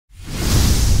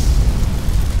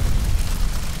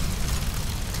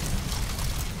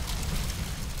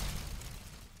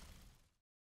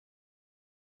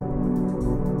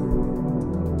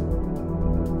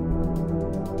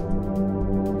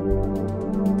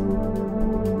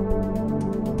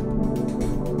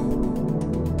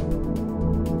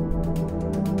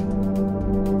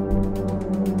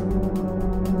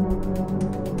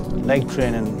leg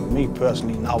training, me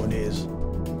personally nowadays,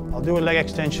 I'll do a leg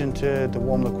extension to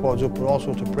warm the quads up, but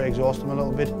also to pre-exhaust them a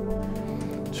little bit.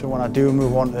 So when I do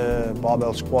move on to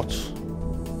barbell squats,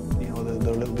 you know,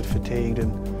 they're a little bit fatigued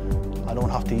and I don't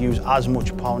have to use as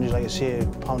much poundage. Like I say,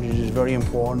 poundage is very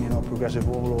important, you know, progressive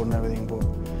overload and everything, but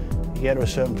you get to a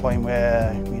certain point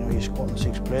where, you know, you're squatting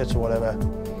 6 plates or whatever,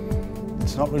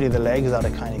 it's not really the legs that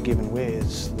are kind of giving way,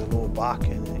 it's the lower back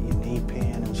and your knee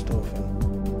pain and stuff. And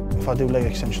if I do leg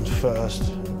extensions first,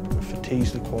 it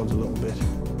fatigues the quads a little bit.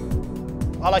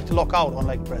 I like to lock out on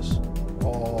leg press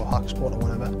or hack squat or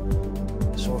whatever.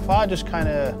 So if I just kind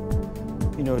of,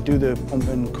 you know, do the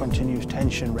pumping continuous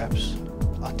tension reps,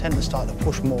 I tend to start to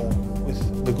push more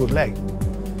with the good leg.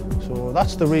 So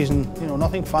that's the reason, you know,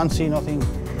 nothing fancy, nothing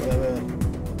whatever.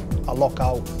 I lock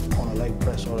out on a leg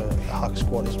press or a hack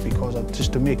squat is because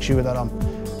just to make sure that I'm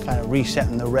kind of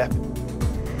resetting the rep.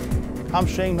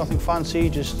 Hamstring, nothing fancy,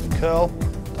 just a curl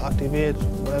to activate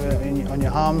whatever on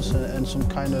your arms and some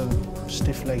kind of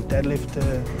stiff leg deadlift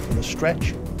for the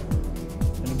stretch.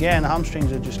 And again,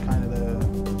 hamstrings are just kind of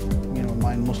the, you know,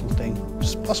 mind muscle thing.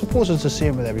 I suppose it's the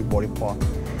same with every body part.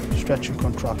 Stretch and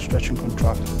contract, stretch and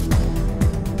contract.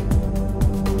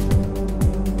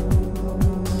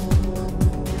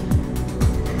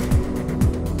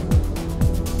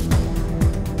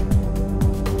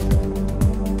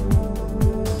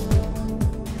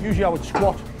 Usually I would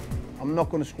squat. I'm not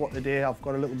going to squat today. I've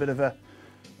got a little bit of a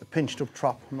pinched up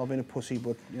trap. I'm not being a pussy,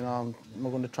 but you know, I'm not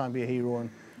going to try and be a hero.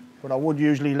 But I would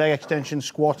usually leg extension,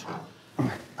 squat,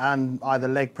 and either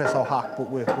leg press or hack. But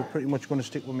we're pretty much going to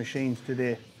stick with machines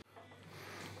today.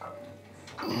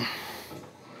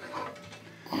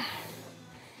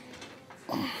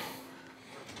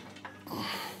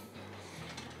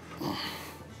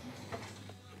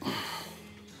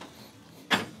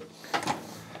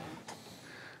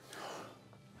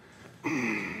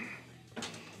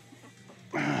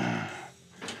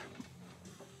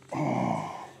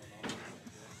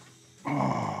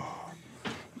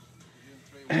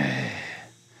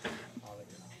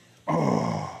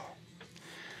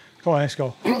 Go on, let's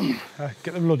go.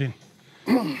 Get the blood in.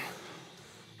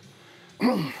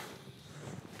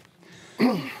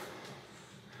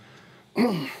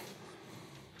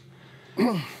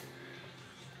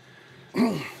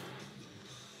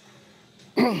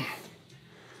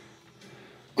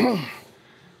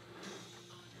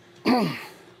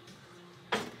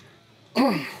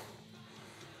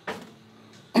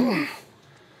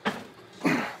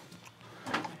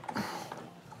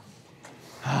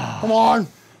 Come on.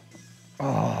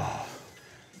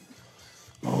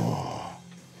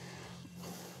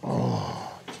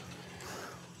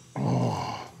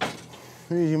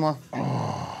 Easy, man.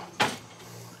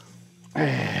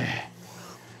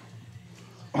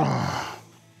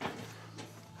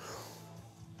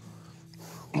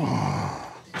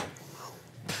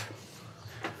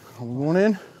 We're going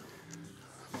in.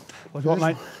 What's what,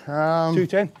 mate?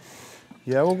 210?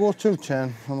 Yeah, we'll go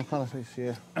 210 on the kind of face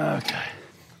here. Okay.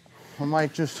 I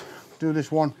might just do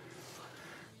this one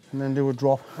and then do a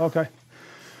drop. Okay.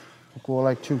 We'll go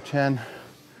like 210.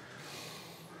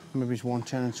 Maybe it's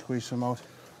 110 and squeeze some out.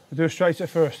 We'll do a straight set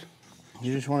first.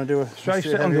 You just want to do a straight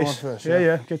set on this first?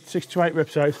 Yeah. Get 6 to 8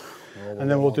 reps out,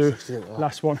 and then we'll do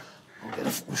last one.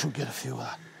 We should get a few of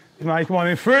that. Mate, come on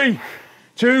in. 3,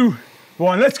 2,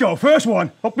 1. Let's go. First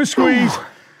one. Up and squeeze.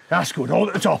 That's good. Hold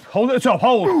at the top. Hold at the top.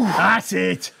 Hold. That's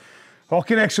it.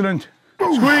 Fucking excellent.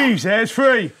 Squeeze. There's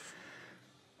 3.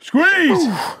 Squeeze.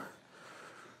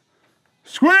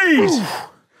 Squeeze.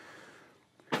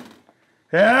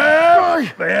 Yeah.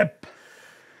 Yep.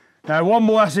 Now one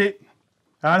more. That's it.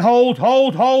 And hold,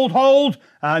 hold, hold, hold,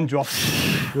 and drop.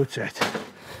 Good set.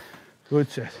 Good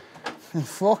set.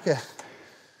 Fuck it.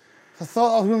 I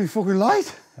thought I was going to be fucking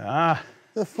light. Ah.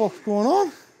 The fuck's going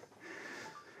on?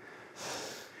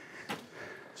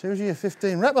 It's usually a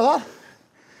 15 rep of that.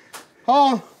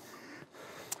 On.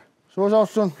 So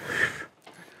what's that done?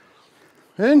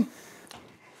 In.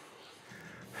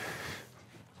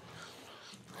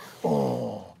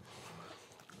 Oh.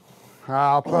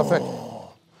 Ah, perfect.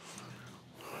 Oh.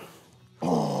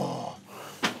 Oh.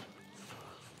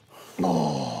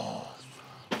 Oh.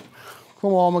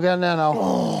 Come on, we're getting there now.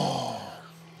 Oh.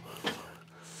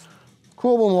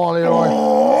 Couple more, Leroy.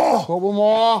 Oh. Couple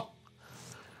more.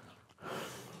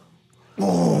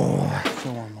 Oh.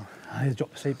 Come on, man. I need to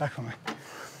drop the seat back on me.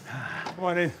 Come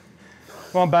on in.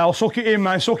 Come on, Bell. Suck it in,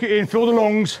 man. Suck it in. Fill the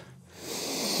lungs.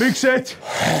 Big set.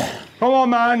 Come on,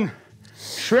 man.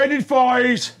 Shredded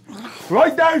thighs.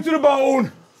 Right down to the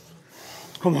bone.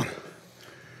 Come on.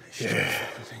 Yeah.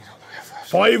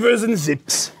 Fibers and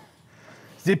zips.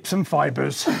 Zips and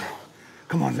fibers.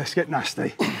 Come on, let's get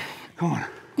nasty. Come on.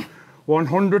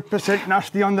 100%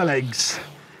 nasty on the legs.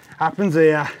 Happens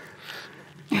here.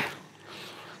 Get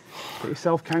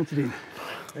yourself counted in.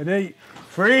 Ready?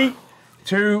 3,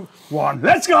 2, 1.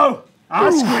 Let's go!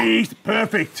 And squeeze.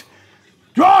 Perfect.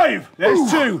 Drive. There's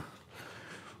 2.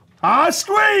 And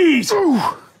squeeze.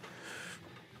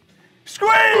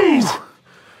 Squeeze.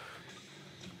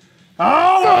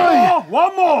 Oh,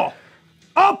 one more.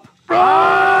 Up.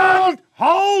 And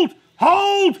hold.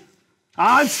 Hold.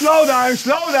 And slow down,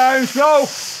 slow down, slow.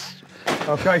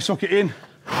 Okay, suck it in.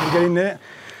 Get in there.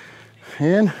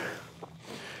 In.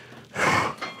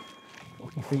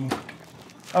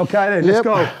 Okay then, let's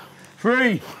go.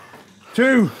 3,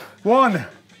 2, 1.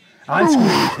 And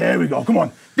squeeze. There we go. Come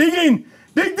on. Dig in.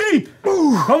 Dig deep.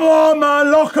 Come on,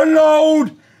 man. Lock and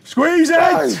load. Squeeze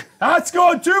it. That's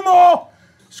good. 2 more.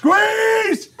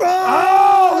 Squeeze.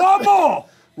 Oh, 1 more.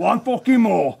 1 fucking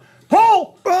more.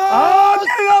 Pull. Oh,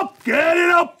 get it up. Get it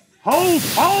up. Hold.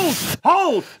 Hold.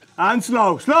 Hold. And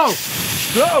slow. Slow.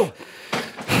 Slow.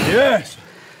 Yes.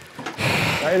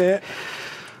 Right there.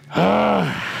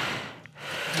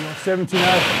 70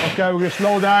 now. Okay, we're going to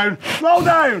slow down. Slow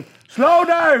down. Slow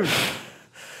down.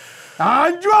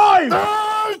 And drive.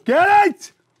 Get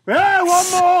it. Yeah,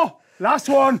 1 more. Last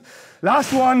one.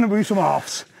 Last one. We'll do some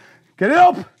halves. Get it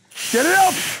up. Get it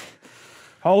up.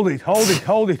 Hold it. Hold it.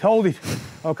 Hold it. Hold it.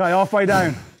 Okay, halfway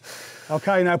down.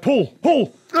 Okay, now pull.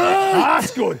 Pull.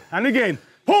 That's good. And again.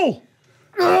 Pull.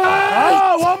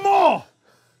 Oh, 1 more.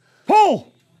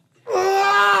 Pull.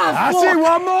 That's it.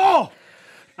 1 more.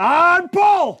 And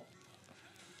pull.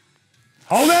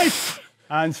 Hold it.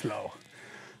 And slow.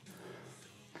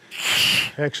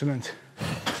 Excellent.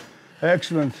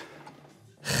 Excellent.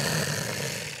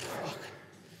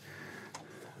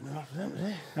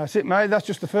 That's it, mate. That's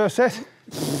just the first set.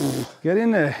 Get in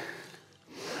there.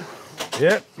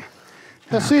 Yep.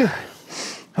 Let's see.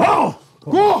 Oh!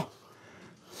 Go!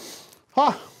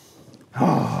 Ah.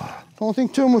 Don't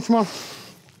think too much, man.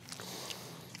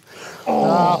 Oh.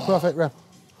 Ah, perfect rep.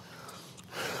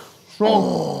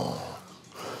 Strong.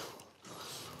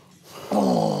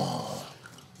 Oh.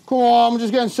 Come on, I'm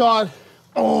just getting started.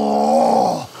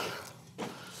 Oh.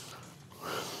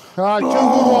 All right, 2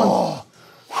 good ones.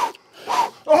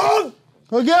 Oh.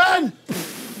 Again.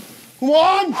 Come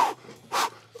on.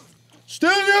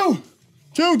 Still you.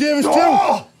 2, Davis, 2.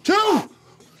 Oh. 2.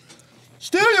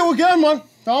 Still you again, man.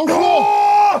 Down slow.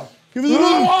 Oh. Give us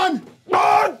another one.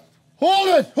 Oh. Hold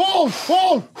it. Hold.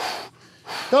 Hold.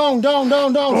 Down, down,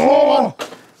 down, down. Slow, man.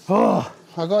 Oh.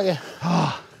 I got you.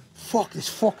 Fuck this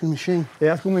fucking machine. Yeah,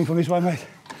 that's coming from this way, mate.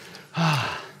 Come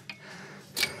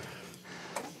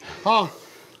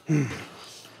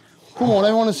on,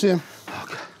 I want to see him.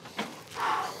 Okay.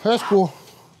 Let's go.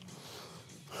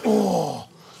 Oh.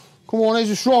 Come on,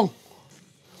 he's strong.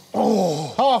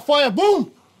 Oh. Fire,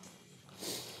 boom.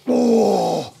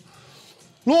 Oh.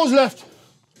 Lows left.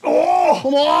 Oh.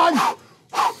 Come on.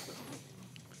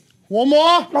 1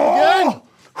 more. Again.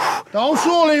 Down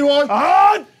slow, Leroy.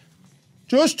 And.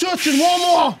 Just touching. 1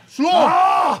 more.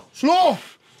 Slow. Slow.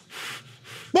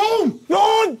 Boom.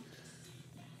 Done.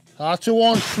 That's a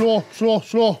 1. Slow, slow,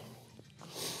 slow.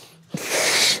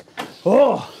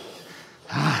 Oh.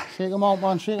 Shake him out,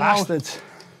 man. Shake him out. Bastards.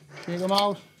 Shake him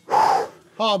out.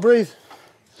 Breathe.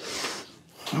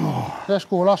 Let's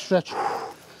go. Last stretch.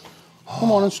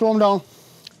 Come on and slow him down.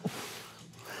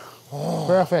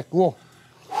 Perfect. Go.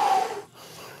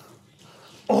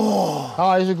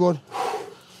 Is it good?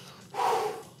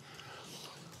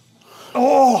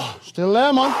 Oh. Still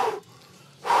there, man.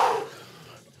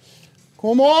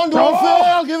 Come on, don't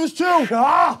fail. Give us 2.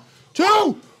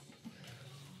 2.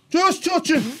 Just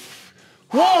touching.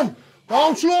 1.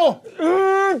 Down slow.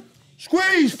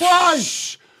 Squeeze.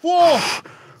 5, 4,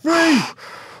 3,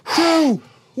 2,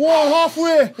 1.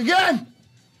 Halfway. Again.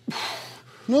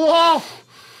 Another half.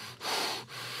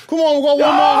 Come on, we've got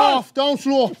 1 more half. Down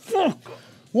slow.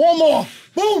 1 more.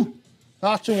 Boom.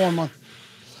 That's a 1, man.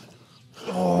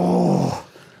 Oh.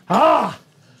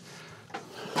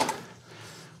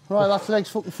 Right, that leg's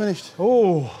fucking finished.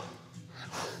 Oh.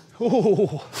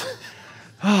 Oh.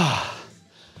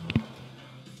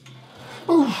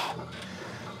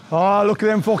 Ah, look at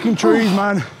them fucking trees,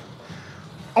 man.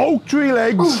 Oak tree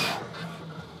legs.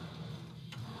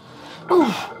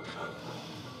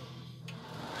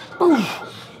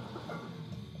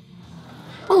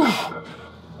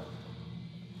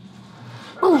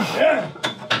 Yeah.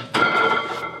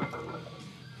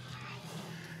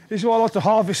 This is why I like to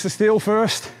harvest the steel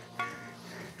first.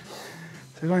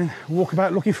 So go and walk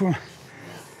about looking for them.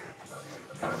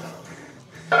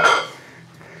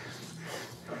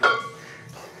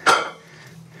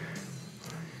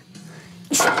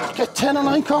 10 or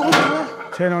 9 count.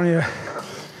 10 on you.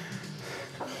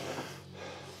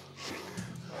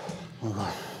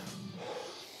 I'll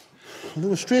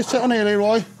do a straight set on here,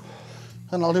 Leroy,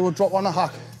 and I'll do a drop on a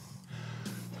hack.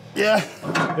 Yeah.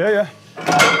 Yeah.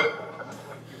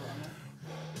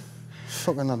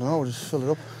 Fucking, I don't know, just fill it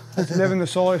up. 11 the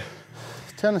side.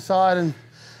 10 aside, and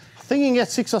I think you can get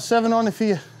 6 or 7 on it for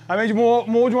you. How many more do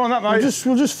you want on that, mate?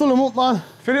 We'll just fill them up, man.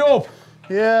 Fill it up.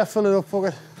 Yeah, fill it up, fuck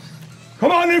it.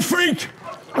 Come on then, freak.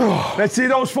 Let's see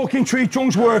those fucking tree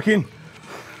trunks working.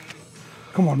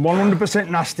 Come on, 100%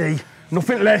 nasty.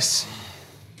 Nothing less.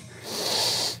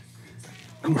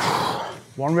 Come on.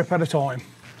 One rep at a time.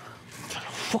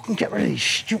 Fucking get rid of these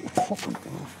stupid fucking.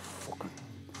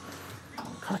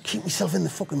 Can't keep myself in the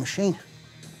fucking machine.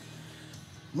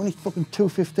 I'm only fucking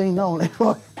 215 now,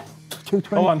 Leroy. 220.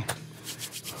 Come on.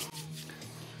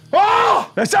 Ah!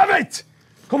 Let's have it!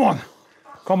 Come on.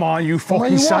 Come on, you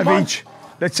fucking savage.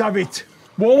 Let's have it.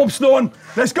 Warm-up's done.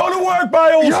 Let's go to work,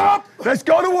 Bales. Yep. Let's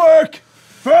go to work.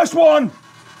 First one.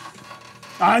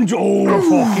 And,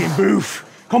 fucking boof.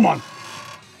 Come on.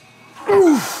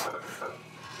 Oof.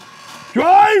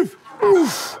 Drive!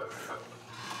 Oof.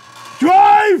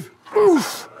 Drive!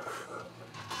 Oof.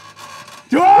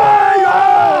 Drive!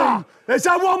 Ah! Let's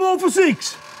have one more for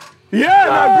 6. Yeah,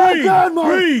 now breathe. God, man.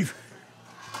 Breathe.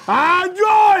 And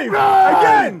drive!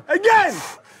 Again!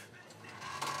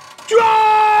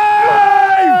 Drive!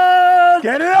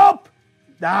 Get it up!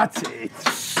 That's it.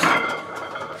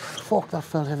 Fuck, that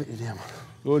felt heavy today, man.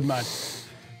 Good, man.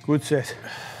 Good set.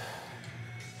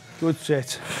 Good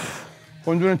set.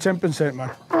 110%,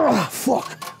 man. Oh,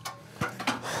 fuck.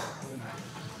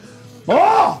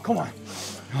 Oh, come on.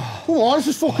 Come on, this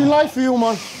is fucking life for you,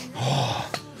 man.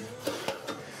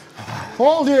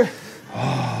 Hold here.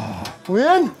 We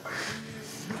in?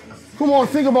 Come on,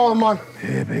 think about it, man.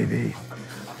 Yeah, baby.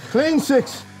 Clean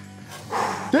 6.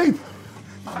 Deep.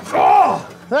 Oh!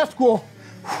 Let's go.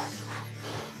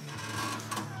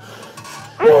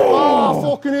 Oh,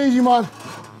 fucking easy, man.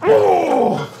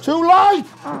 Too light.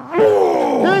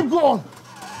 Keep going.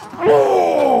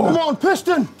 Come on,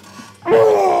 piston.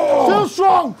 Still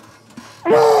strong.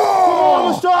 Come on,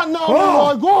 we're starting now,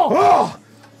 Leroy. Go.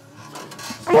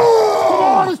 Come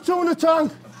on, there's 2 in the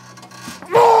tank.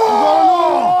 We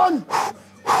got another 1.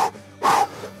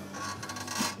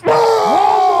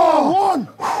 1.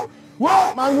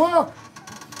 Work, man, work.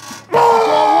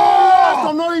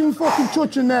 I'm not even fucking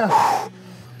touching there.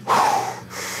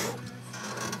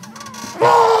 We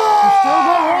still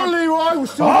got 1, Leroy. We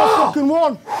still got fucking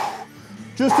 1.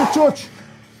 Just a touch.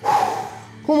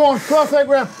 Come on, perfect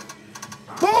rep.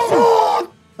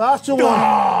 Boom! That's the 1.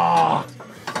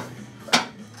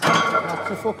 That's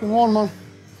the fucking 1, man.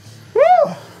 Woo!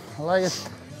 I like it.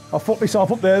 I fucked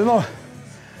myself up there, didn't I?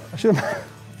 I should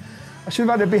have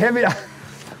had it be heavier.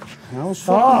 That was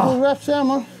fucking good reps there,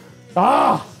 man.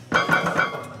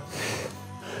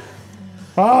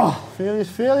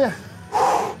 Failure.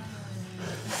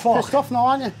 Fuck. Pissed off now,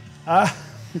 aren't you?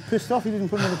 You pissed off you didn't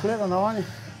put another plate on now, aren't you?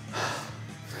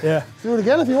 Yeah. Do it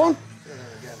again if you want.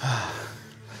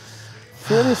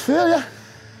 Failure's failure.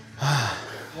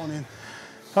 1 in.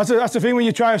 That's the thing when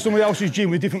you try somebody else's gym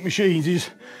with different machines, is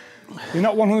you're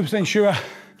not 100% sure.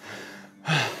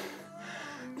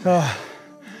 I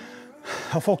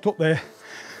fucked up there.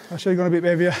 I should have gone a bit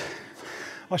heavier.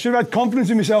 I should have had confidence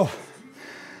in myself.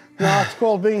 No, it's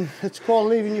called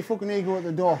leaving your fucking ego at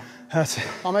the door. That's it.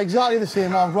 I'm exactly the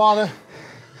same. I'd rather,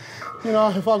 you know,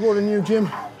 if I go to a new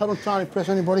gym, I don't try and impress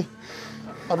anybody.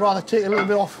 I'd rather take a little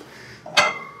bit off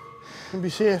and be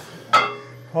safe.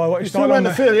 Oh, what you still went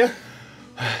to failure.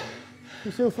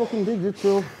 You still fucking digged it,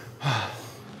 so.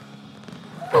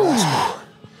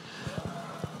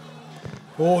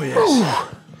 Oh, yes.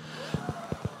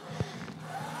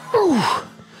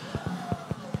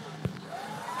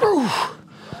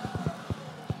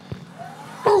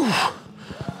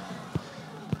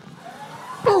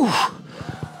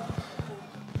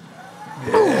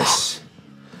 Yes.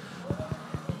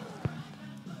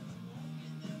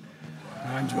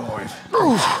 And drive.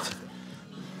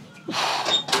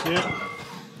 Yeah.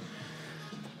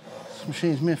 This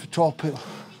machine's made for tall people.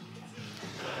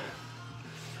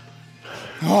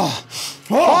 Oh.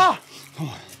 Come on.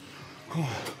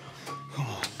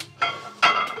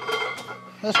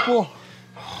 Let's go.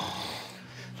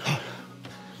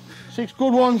 6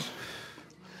 good ones.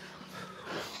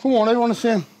 Come on, everyone the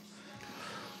same.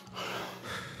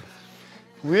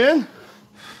 We in?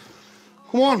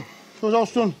 Come on, show us how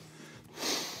it's done.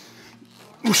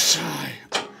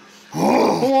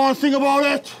 Come on, think about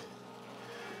it.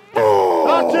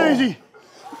 That's easy.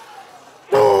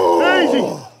 Easy.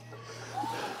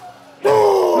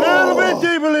 Little bit bit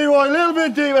deeper, Leroy, a little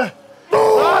bit deeper.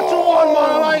 That's a one, man,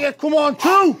 I like it. Come on,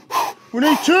 2. We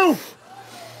need 2.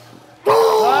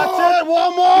 That's it,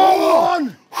 one more,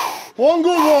 one. One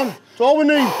good one, that's all we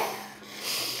need.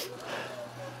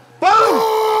 Bam!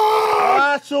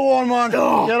 That's the one, man. Get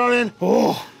on in.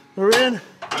 We're in.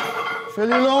 Fill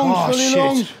your lungs, fill your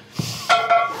lungs.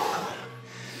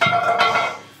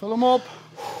 Fill them up.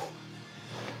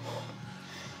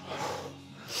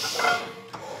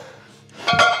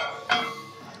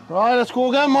 Right, let's go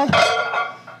again, man.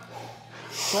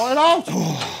 Try it out.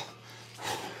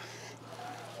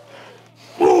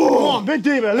 Come on, a bit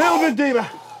deeper, a little bit deeper.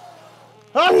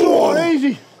 That's the one,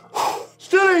 easy.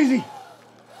 Still easy.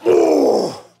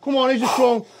 Come on, easy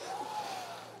strong.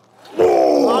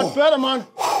 That's better, man.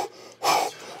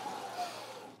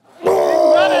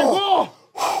 Better, go.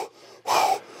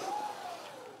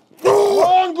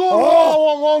 One good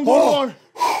one, one good one.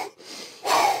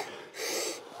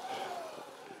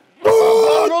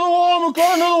 Another one, we've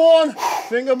got another one.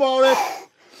 Think about it.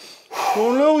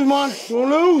 Don't lose, man, don't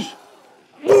lose.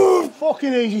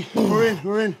 Fucking easy. We're in,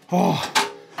 we're in.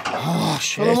 Oh,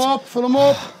 shit. Fill them up, fill them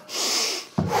up.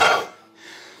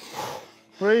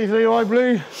 Breathe, Leroy,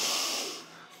 breathe.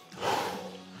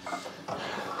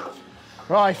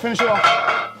 Right, finish it off.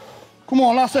 Come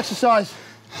on, last exercise.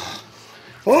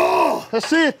 Oh, let's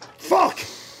see it. Fuck.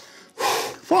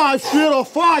 5, straight off,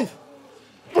 5.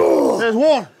 There's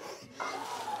 1.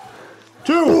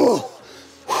 2.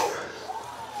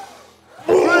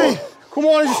 3. Come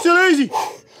on, is it still easy?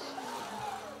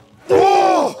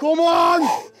 4. Come on.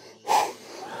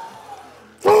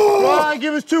 Right,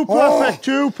 give us 2 perfect,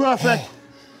 2 perfect.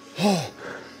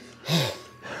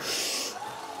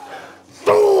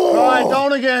 Right,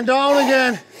 down again, down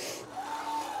again.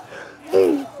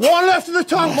 1 left in the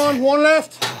tank, man, 1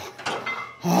 left.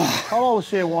 I'll always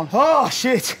say 1. Oh,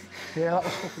 shit. Yeah, that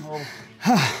was fucking horrible.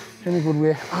 In a good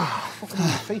way. Fucking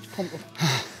my feet's pumped up.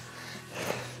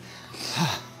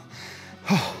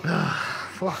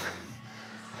 Fuck.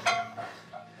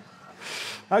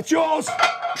 That's yours.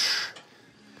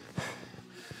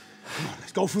 Come on,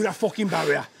 let's go through that fucking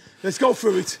barrier. Let's go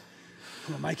through it.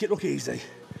 Come on, make it look easy.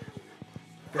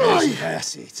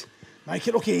 That's it. Make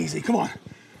it look easy, come on.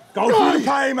 Go through the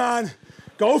pain, man.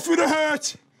 Go through the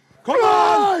hurt. Come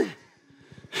on.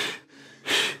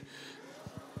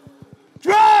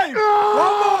 Drive! 1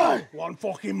 more. 1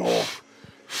 fucking more.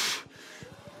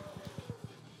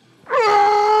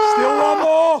 Still 1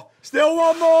 more. Still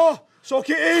 1 more. Suck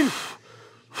it in.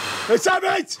 Let's have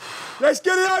it. Let's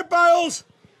get it out, Bales.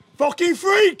 Fucking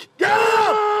freak. Get it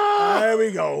out. There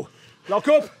we go. Lock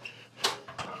up.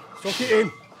 Suck it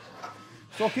in.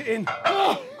 Suck it in.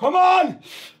 Come on.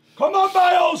 Come on,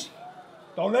 Bales.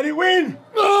 Don't let it win.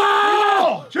 2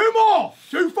 more. 2 more.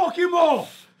 2 fucking more.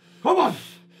 Come on.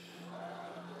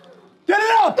 Get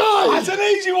it up. That's an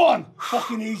easy one.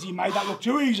 Fucking easy, mate. That looked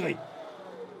too easy.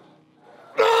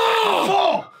 1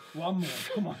 more. 1 more.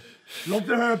 Come on. Love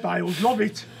the hurt, Bales. Love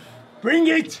it. Bring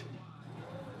it.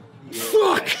 Yes.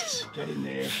 Fuck. Get in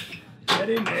there. Get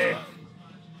in there.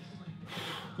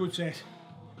 Good set.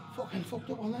 Fucking fucked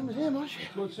up on them with him, aren't you?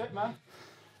 Good set, man.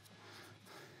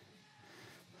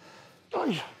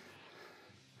 Oi.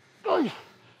 Oi.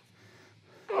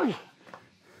 Oi.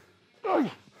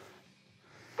 Oi.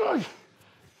 Oi.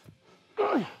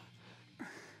 Oi.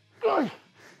 Oi.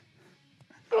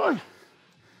 Oi.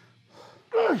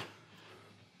 Oi.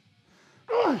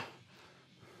 Oi.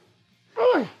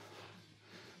 Oi.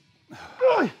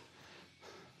 Oi.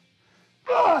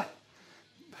 Ah.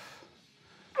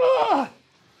 Ah.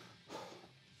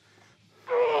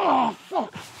 Oh,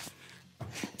 fuck.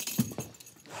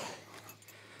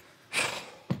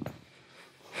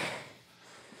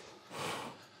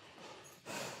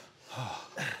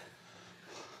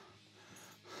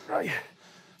 Right.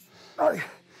 Right.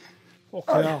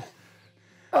 Fucking hell.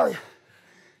 Oi.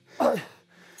 Oi.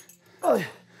 Oi.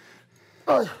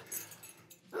 Oi.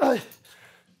 Oi.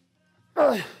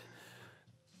 Oi.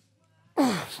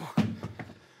 Oh, fuck.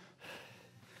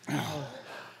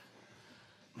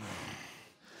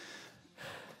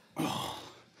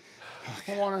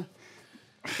 Come on in.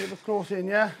 Keep it close in,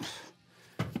 yeah?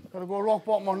 Gotta go rock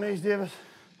bottom on these, David.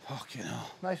 Fucking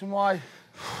hell. Nice and wide.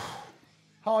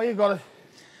 How you got it?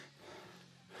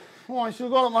 Come on, you still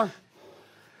got it, man.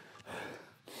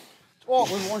 It's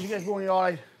awkward, once you get going, you're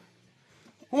alright.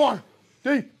 Come on,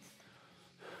 deep.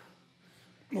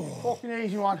 Fucking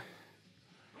easy, man.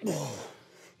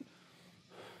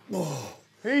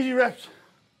 Easy reps.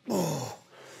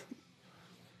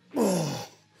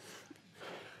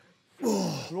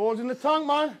 Rolls in the tank,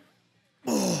 man.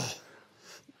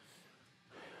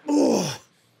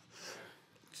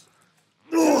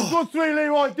 Good 3,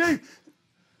 Leroy. Deep.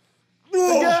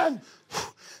 Again.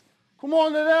 Come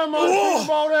on to there, man. Think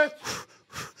about it.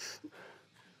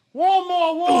 One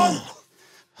more, one.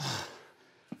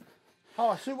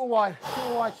 Oh, super wide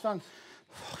stance.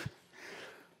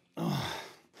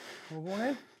 We're going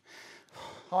in.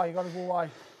 Oh, you got to go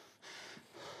wide.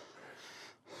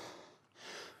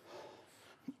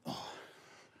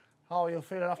 Oh, you'll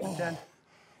feel it after 10.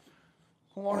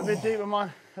 Come on a bit deeper,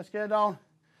 man. Let's get down.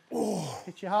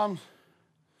 Hit your hams.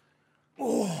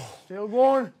 Still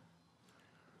going.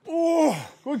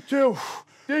 Good 2.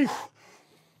 Deep.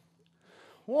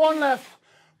 1 left.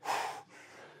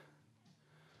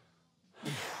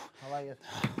 I like it.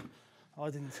 I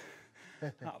didn't.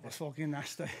 That was fucking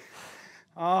nasty.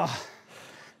 Ah.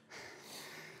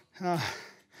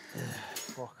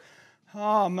 Fuck.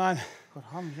 Oh man. Got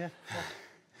hams yet. Fuck.